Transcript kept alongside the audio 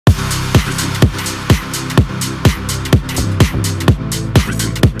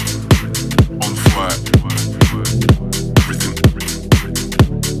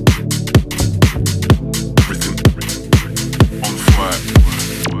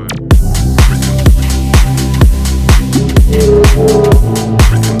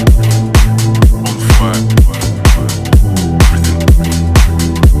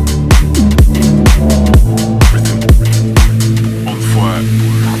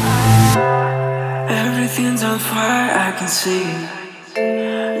see.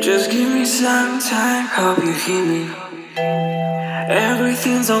 Just give me some time, hope you hear me.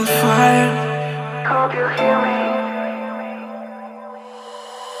 Everything's on fire, hope you hear me.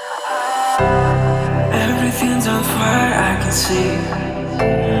 Everything's on fire, I can see.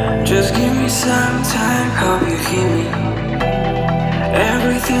 Just give me some time, hope you hear me.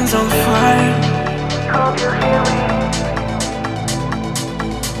 Everything's on fire, hope you hear me.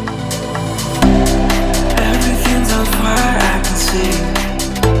 Everything's on fire, I can see.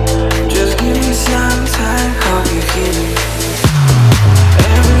 Just give me some time, hope you hear me.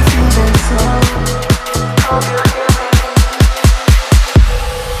 Everything's on fire, hope you hear me.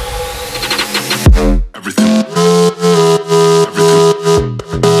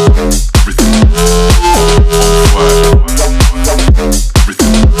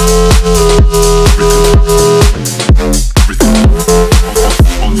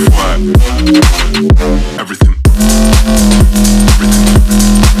 Everything.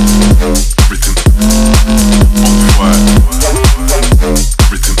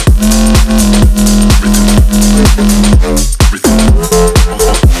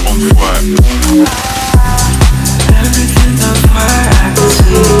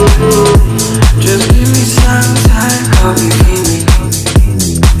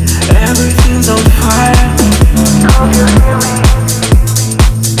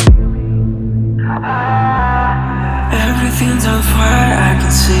 Everything's on fire, I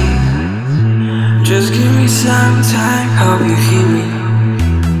can see. Just give me some time, hope you hear me.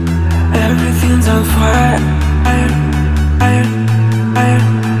 Everything's on fire,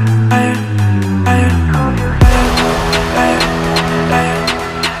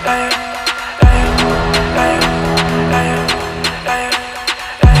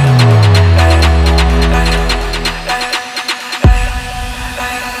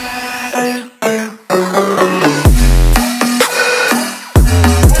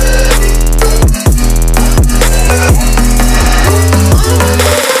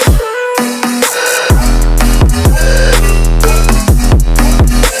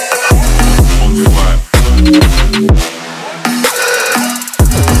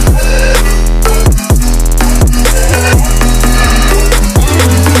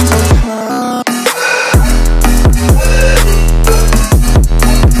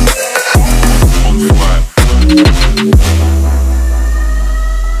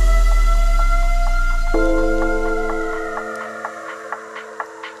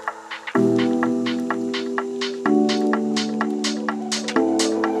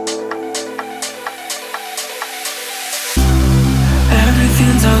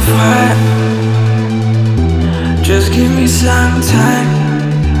 Everything's on fire. Just give me some time.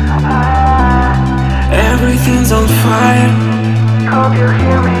 Everything's on fire, hope you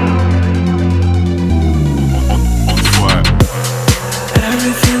hear me. On fire.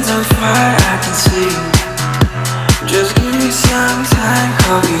 Everything's on fire, I can see. Just give me some time,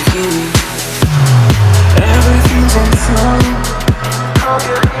 hope you hear me. Everything's on fire, hope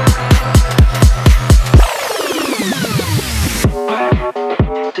you hear me.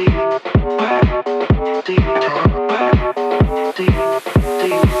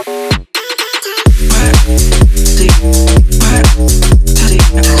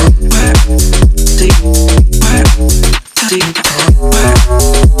 Deep